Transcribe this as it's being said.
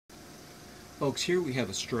Folks, here we have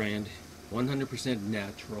a strand, 100%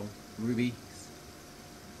 natural rubies.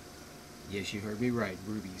 Yes, you heard me right,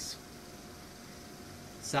 rubies.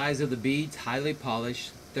 Size of the beads, highly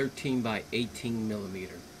polished, 13 by 18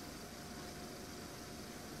 millimeter.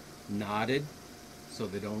 Knotted, so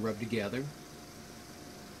they don't rub together.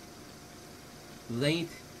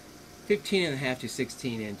 Length, 15.5 to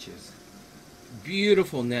 16 inches.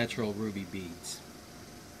 Beautiful natural ruby beads.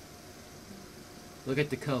 Look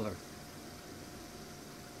at the color.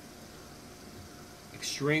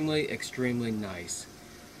 Extremely, extremely nice.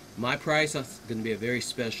 My price is going to be a very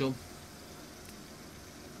special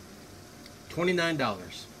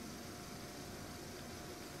 $29.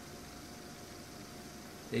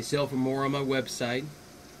 They sell for more on my website,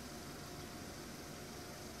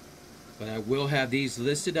 but I will have these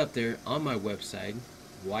listed up there on my website.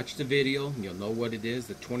 Watch the video and you'll know what it is.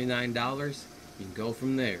 The $29, you can go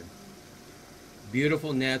from there.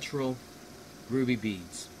 Beautiful natural ruby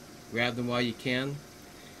beads. Grab them while you can.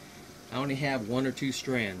 I only have 1 or 2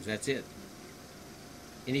 strands, that's it.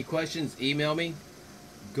 Any questions, email me.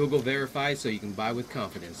 Google verify so you can buy with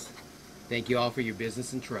confidence. Thank you all for your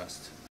business and trust.